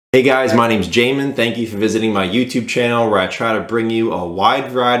Hey guys, my name's Jamin. Thank you for visiting my YouTube channel where I try to bring you a wide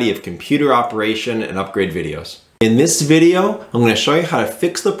variety of computer operation and upgrade videos. In this video, I'm going to show you how to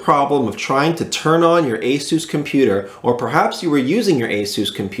fix the problem of trying to turn on your Asus computer, or perhaps you were using your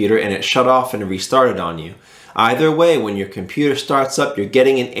Asus computer and it shut off and restarted on you. Either way, when your computer starts up, you're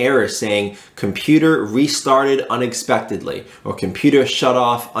getting an error saying computer restarted unexpectedly or computer shut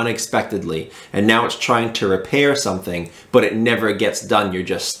off unexpectedly, and now it's trying to repair something but it never gets done. You're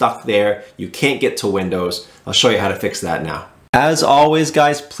just stuck there. You can't get to Windows. I'll show you how to fix that now. As always,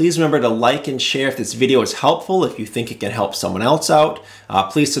 guys, please remember to like and share if this video is helpful, if you think it can help someone else out.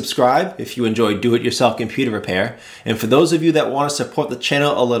 Please subscribe if you enjoy do-it-yourself computer repair. And for those of you that want to support the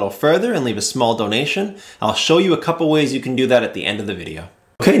channel a little further and leave a small donation, I'll show you a couple ways you can do that at the end of the video.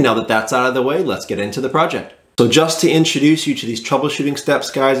 Okay, now that that's out of the way, let's get into the project. So just to introduce you to these troubleshooting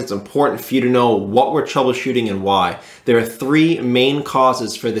steps, guys, it's important for you to know what we're troubleshooting and why. There are three main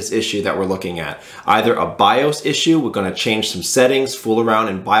causes for this issue that we're looking at. Either a BIOS issue, we're going to change some settings, fool around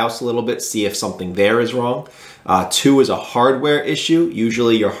in BIOS a little bit, see if something there is wrong. Two is a hardware issue,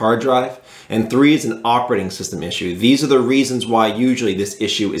 usually your hard drive. And three is an operating system issue. These are the reasons why usually this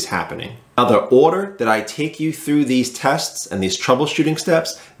issue is happening. Now, the order that I take you through these tests and these troubleshooting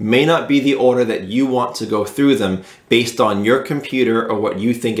steps may not be the order that you want to go through them based on your computer or what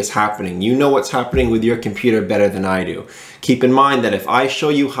you think is happening. You know what's happening with your computer better than I do. Keep in mind that if I show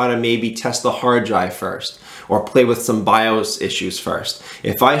you how to maybe test the hard drive first or play with some BIOS issues first,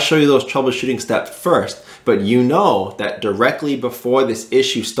 if I show you those troubleshooting steps first, but you know that directly before this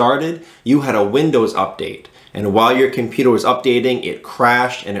issue started, you had a Windows update. And while your computer was updating, it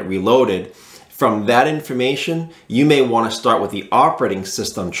crashed and it reloaded. From that information, you may want to start with the operating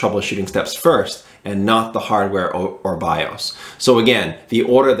system troubleshooting steps first and not the hardware or BIOS. So again, the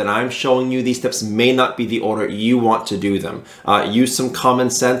order that I'm showing you these steps may not be the order you want to do them. Use some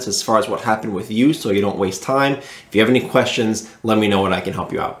common sense as far as what happened with you so you don't waste time. If you have any questions, let me know and I can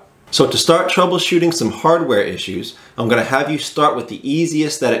help you out. So to start troubleshooting some hardware issues, I'm going to have you start with the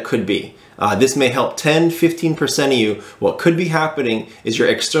easiest that it could be. This may help 10-15% of you. What could be happening is your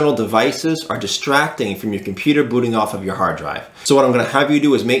external devices are distracting from your computer booting off of your hard drive. So what I'm going to have you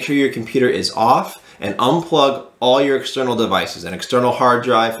do is make sure your computer is off and unplug all your external devices, an external hard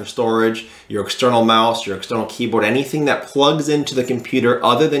drive for storage, your external mouse, your external keyboard, anything that plugs into the computer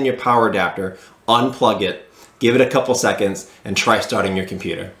other than your power adapter, unplug it, give it a couple seconds, and try starting your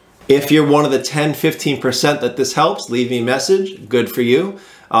computer. If you're one of the 10-15% that this helps, leave me a message. Good for you.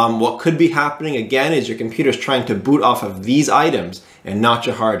 What could be happening again is your computer is trying to boot off of these items and not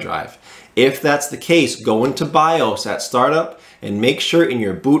your hard drive. If that's the case, go into BIOS at startup and make sure in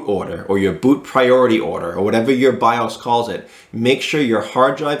your boot order or your boot priority order or whatever your BIOS calls it, make sure your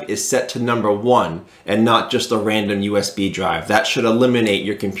hard drive is set to number 1 and not just a random USB drive. That should eliminate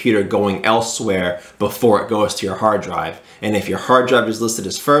your computer going elsewhere before it goes to your hard drive. And if your hard drive is listed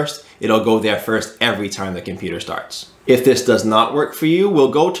as first, it'll go there first every time the computer starts. If this does not work for you,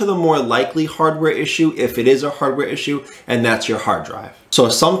 we'll go to the more likely hardware issue if it is a hardware issue, and that's your hard drive. So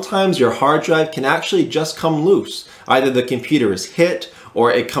sometimes your hard drive can actually just come loose. Either the computer is hit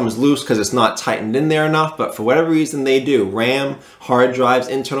or it comes loose because it's not tightened in there enough, but for whatever reason they do. RAM, hard drives,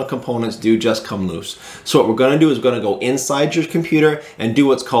 internal components do just come loose. So what we're going to do is we're going to go inside your computer and do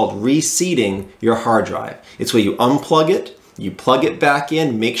what's called reseating your hard drive. It's where you unplug it, you plug it back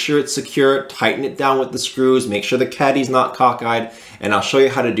in, make sure it's secure, tighten it down with the screws, make sure the caddy's not cockeyed, and I'll show you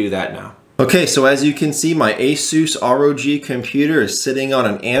how to do that now. Okay, so as you can see, my Asus ROG computer is sitting on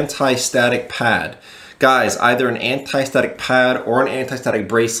an anti-static pad. Guys, either an anti-static pad or an anti-static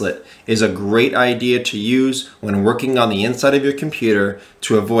bracelet is a great idea to use when working on the inside of your computer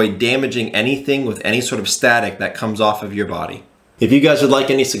to avoid damaging anything with any sort of static that comes off of your body. If you guys would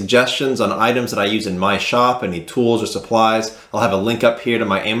like any suggestions on items that I use in my shop, any tools or supplies, I'll have a link up here to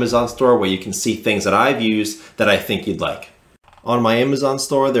my Amazon store where you can see things that I've used that I think you'd like. On my Amazon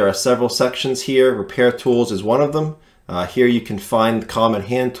store, there are several sections here. Repair tools is one of them. Here you can find common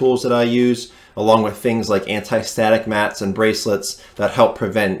hand tools that I use, along with things like anti-static mats and bracelets that help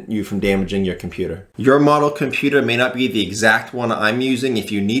prevent you from damaging your computer. Your model computer may not be the exact one I'm using.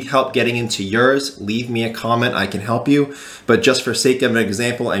 If you need help getting into yours, leave me a comment, I can help you. But just for sake of an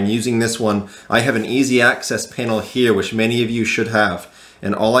example, I'm using this one. I have an easy access panel here, which many of you should have.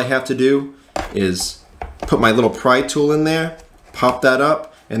 And all I have to do is put my little pry tool in there, pop that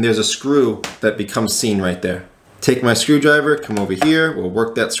up, and there's a screw that becomes seen right there. Take my screwdriver, come over here, we'll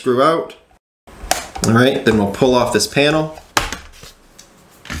work that screw out. All right, then we'll pull off this panel,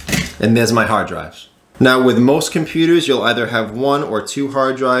 and there's my hard drives. Now with most computers, you'll either have 1 or 2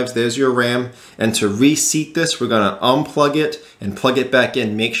 hard drives. There's your RAM. And to reseat this, we're gonna unplug it and plug it back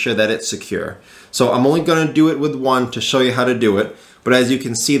in, make sure that it's secure. So I'm only gonna do it with 1 to show you how to do it. But as you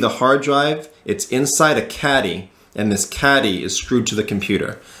can see, the hard drive, it's inside a caddy, and this caddy is screwed to the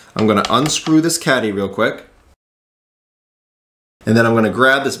computer. I'm gonna unscrew this caddy real quick. And then I'm gonna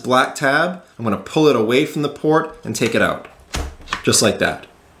grab this black tab, I'm gonna pull it away from the port and take it out. Just like that.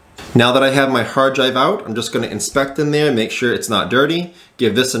 Now that I have my hard drive out, I'm just gonna inspect in there, make sure it's not dirty,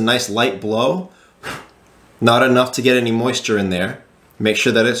 give this a nice light blow. Not enough to get any moisture in there. Make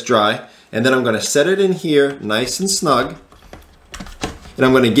sure that it's dry. And then I'm gonna set it in here nice and snug. And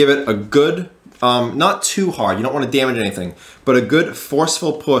I'm gonna give it a good, not too hard, you don't wanna damage anything, but a good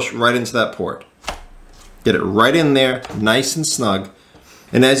forceful push right into that port. Get it right in there, nice and snug.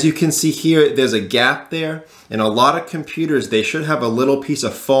 And as you can see here, there's a gap there. And a lot of computers, they should have a little piece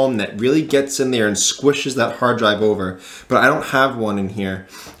of foam that really gets in there and squishes that hard drive over. But I don't have one in here.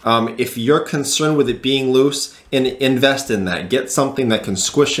 If you're concerned with it being loose, invest in that. Get something that can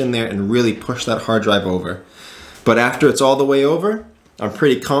squish in there and really push that hard drive over. But after it's all the way over, I'm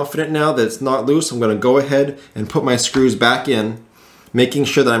pretty confident now that it's not loose. I'm gonna go ahead and put my screws back in, making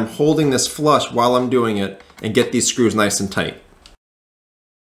sure that I'm holding this flush while I'm doing it and get these screws nice and tight.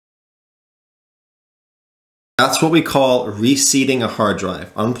 That's what we call reseating a hard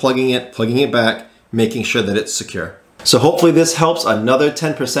drive. Unplugging it, plugging it back, making sure that it's secure. So hopefully this helps another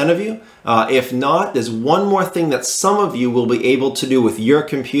 10% of you. If not, there's one more thing that some of you will be able to do with your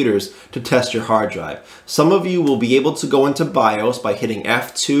computers to test your hard drive. Some of you will be able to go into BIOS by hitting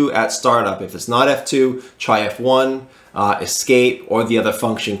F2 at startup. If it's not F2, try F1, escape, or the other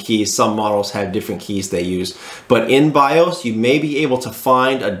function keys. Some models have different keys they use. But in BIOS, you may be able to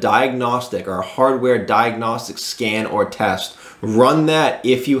find a diagnostic or a hardware diagnostic scan or test. Run that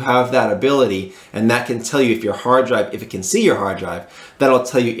if you have that ability, and that can tell you if your hard drive, if it can see your hard drive, that'll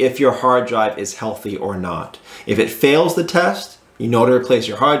tell you if your hard drive is healthy or not. If it fails the test, you know to replace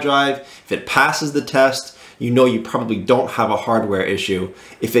your hard drive. If it passes the test, you know you probably don't have a hardware issue.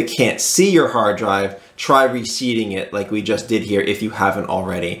 If it can't see your hard drive, try reseating it like we just did here if you haven't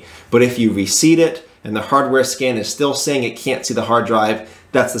already. But if you reseat it and the hardware scan is still saying it can't see the hard drive,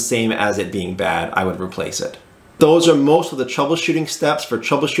 that's the same as it being bad. I would replace it. Those are most of the troubleshooting steps for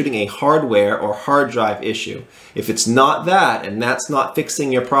troubleshooting a hardware or hard drive issue. If it's not that, and that's not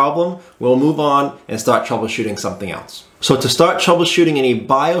fixing your problem, we'll move on and start troubleshooting something else. So to start troubleshooting any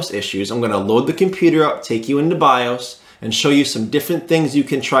BIOS issues, I'm going to load the computer up, take you into BIOS, and show you some different things you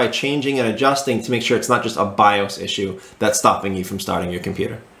can try changing and adjusting to make sure it's not just a BIOS issue that's stopping you from starting your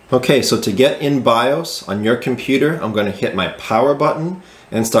computer. Okay, so to get in BIOS on your computer, I'm going to hit my power button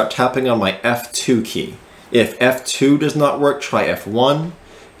and start tapping on my F2 key. If F2 does not work, try F1.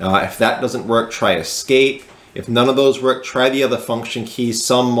 If that doesn't work, try escape. If none of those work, try the other function keys.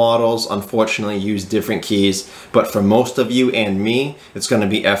 Some models, unfortunately, use different keys, but for most of you and me, it's going to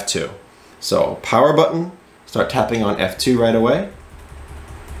be F2. So power button, start tapping on F2 right away.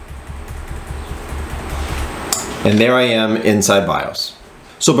 And there I am inside BIOS.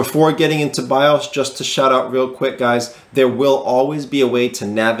 So before getting into BIOS, just to shout out real quick, guys, there will always be a way to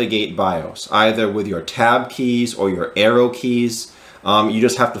navigate BIOS, either with your tab keys or your arrow keys. You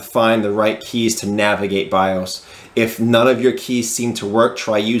just have to find the right keys to navigate BIOS. If none of your keys seem to work,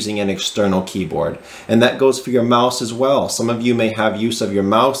 try using an external keyboard. And that goes for your mouse as well. Some of you may have use of your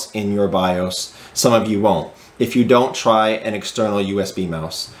mouse in your BIOS, some of you won't. If you don't, try an external USB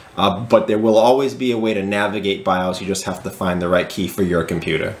mouse. But there will always be a way to navigate BIOS. You just have to find the right key for your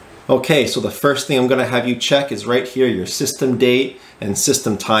computer. Okay, so the first thing I'm going to have you check is right here, your system date and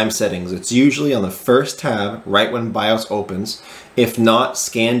system time settings. It's usually on the first tab right when BIOS opens. If not,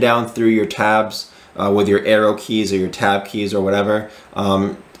 scan down through your tabs with your arrow keys or your tab keys or whatever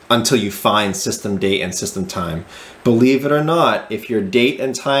until you find system date and system time. Believe it or not, if your date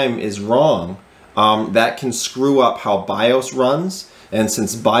and time is wrong, that can screw up how BIOS runs. And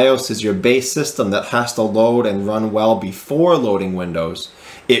since BIOS is your base system that has to load and run well before loading Windows,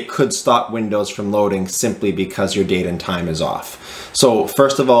 it could stop Windows from loading simply because your date and time is off. So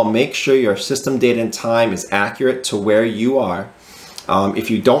first of all, make sure your system date and time is accurate to where you are. If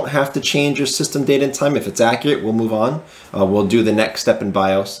you don't have to change your system date and time, if it's accurate, we'll move on. We'll do the next step in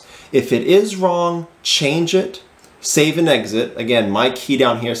BIOS. If it is wrong, change it. Save and exit. Again, my key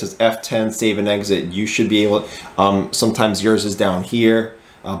down here says F10, save and exit. You should be able, sometimes yours is down here,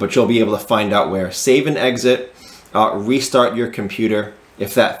 but you'll be able to find out where. Save and exit, restart your computer.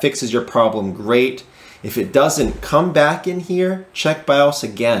 If that fixes your problem, great. If it doesn't, come back in here, check BIOS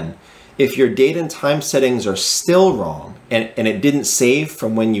again. If your date and time settings are still wrong and it didn't save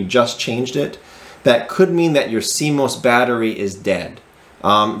from when you just changed it, that could mean that your CMOS battery is dead.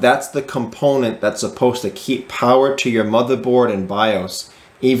 That's the component that's supposed to keep power to your motherboard and BIOS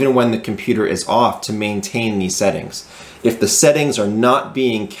even when the computer is off to maintain these settings. If the settings are not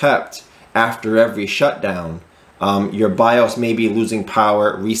being kept after every shutdown, your BIOS may be losing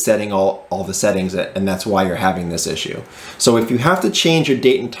power, resetting all the settings, and that's why you're having this issue. So if you have to change your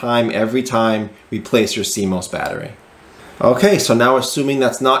date and time every time, replace your CMOS battery. Okay, so now assuming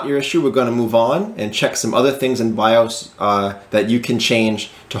that's not your issue, we're going to move on and check some other things in BIOS that you can change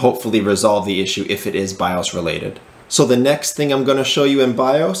to hopefully resolve the issue if it is BIOS related. So the next thing I'm going to show you in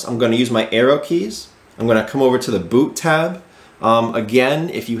BIOS, I'm going to use my arrow keys. I'm going to come over to the boot tab. Again,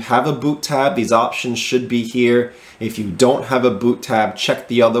 if you have a boot tab, these options should be here. If you don't have a boot tab, check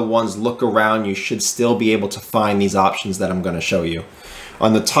the other ones, look around. You should still be able to find these options that I'm going to show you.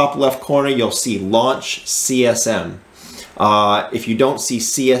 On the top left corner, you'll see Launch CSM. If you don't see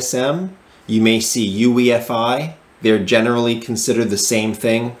CSM, you may see UEFI. They're generally considered the same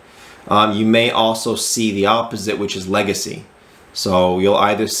thing. You may also see the opposite, which is Legacy. So you'll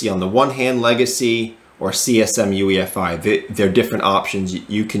either see on the one hand Legacy or CSM UEFI. They're different options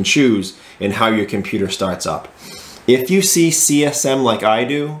you can choose in how your computer starts up. If you see CSM like I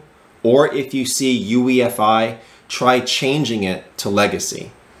do, or if you see UEFI, try changing it to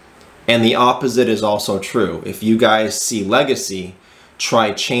Legacy. And the opposite is also true. If you guys see Legacy,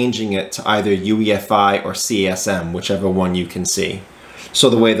 try changing it to either UEFI or CSM, whichever one you can see. So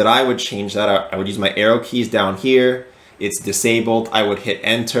the way that I would change that, I would use my arrow keys down here. It's disabled. I would hit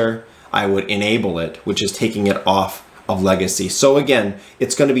enter. I would enable it, which is taking it off of Legacy. So again,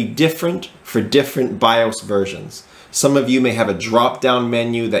 it's going to be different for different BIOS versions. Some of you may have a drop-down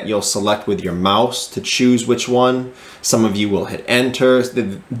menu that you'll select with your mouse to choose which one. Some of you will hit enter.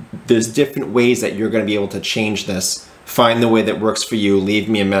 There's different ways that you're going to be able to change this. Find the way that works for you. Leave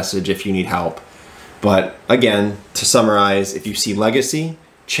me a message if you need help. But again, to summarize, if you see Legacy,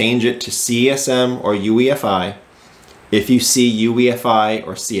 change it to CSM or UEFI. If you see UEFI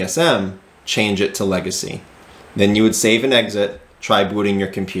or CSM, change it to Legacy. Then you would save and exit, try booting your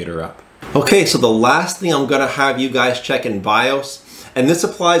computer up. Okay, so the last thing I'm gonna have you guys check in BIOS, and this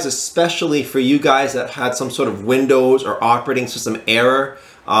applies especially for you guys that had some sort of Windows or operating system error,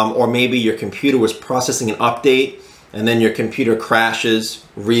 or maybe your computer was processing an update and then your computer crashes,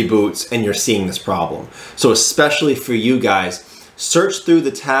 reboots, and you're seeing this problem. So especially for you guys, search through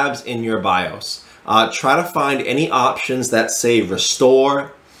the tabs in your BIOS. Try to find any options that say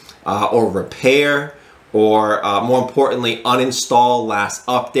restore or repair, or more importantly, uninstall, last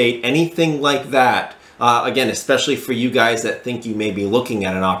update, anything like that. Again, especially for you guys that think you may be looking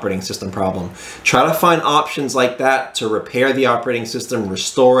at an operating system problem. Try to find options like that to repair the operating system,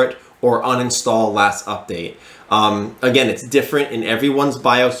 restore it, or uninstall, last update. Again, it's different in everyone's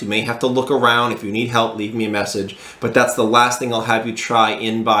BIOS. You may have to look around. If you need help, leave me a message. But that's the last thing I'll have you try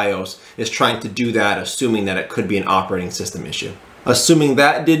in BIOS, is trying to do that, assuming that it could be an operating system issue. Assuming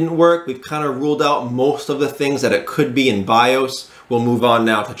that didn't work, we've kind of ruled out most of the things that it could be in BIOS. We'll move on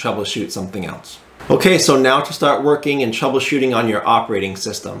now to troubleshoot something else. Okay, so now to start working and troubleshooting on your operating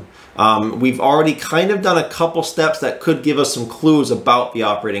system. We've already kind of done a couple steps that could give us some clues about the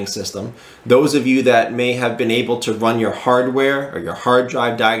operating system. Those of you that may have been able to run your hardware or your hard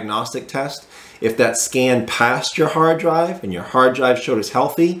drive diagnostic test, if that scan passed your hard drive and your hard drive showed as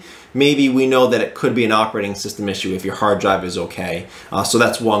healthy, maybe we know that it could be an operating system issue if your hard drive is okay. So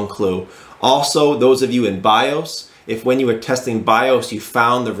that's one clue. Also, those of you in BIOS, if when you were testing BIOS you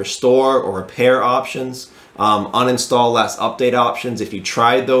found the restore or repair options, uninstall, last update options, if you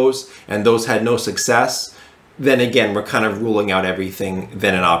tried those and those had no success, then again, we're kind of ruling out everything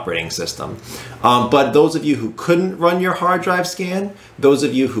than an operating system. But those of you who couldn't run your hard drive scan, those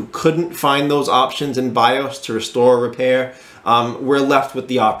of you who couldn't find those options in BIOS to restore or repair, we're left with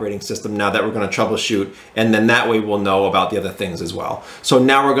the operating system now that we're going to troubleshoot, and then that way we'll know about the other things as well. So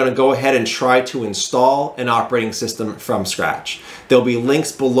now we're going to go ahead and try to install an operating system from scratch. There'll be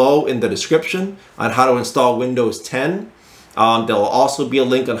links below in the description on how to install Windows 10. There'll also be a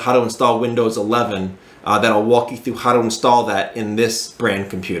link on how to install Windows 11 that'll walk you through how to install that in this brand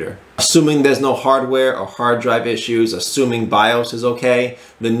computer. Assuming there's no hardware or hard drive issues, assuming BIOS is okay,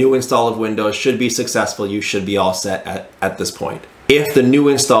 the new install of Windows should be successful. You should be all set at this point. If the new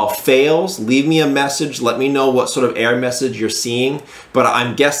install fails, leave me a message. Let me know what sort of error message you're seeing. But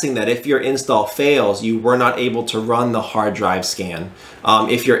I'm guessing that if your install fails, you were not able to run the hard drive scan.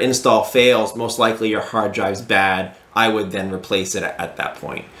 If your install fails, most likely your hard drive's bad. I would then replace it at that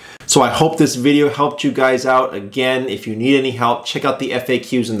point. So I hope this video helped you guys out. Again, if you need any help, check out the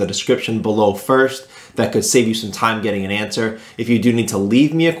FAQs in the description below first. That could save you some time getting an answer. If you do need to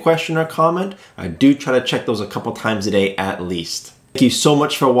leave me a question or comment, I do try to check those a couple times a day at least. Thank you so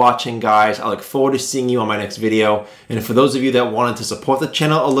much for watching, guys. I look forward to seeing you on my next video. And for those of you that wanted to support the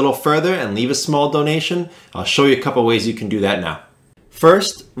channel a little further and leave a small donation, I'll show you a couple ways you can do that now.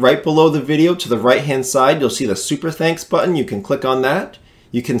 First, right below the video to the right-hand side, you'll see the Super Thanks button. You can click on that.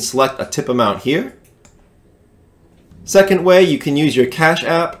 You can select a tip amount here. Second way, you can use your Cash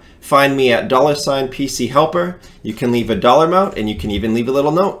App. Find me at $PC Helper. You can leave a dollar amount and you can even leave a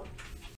little note.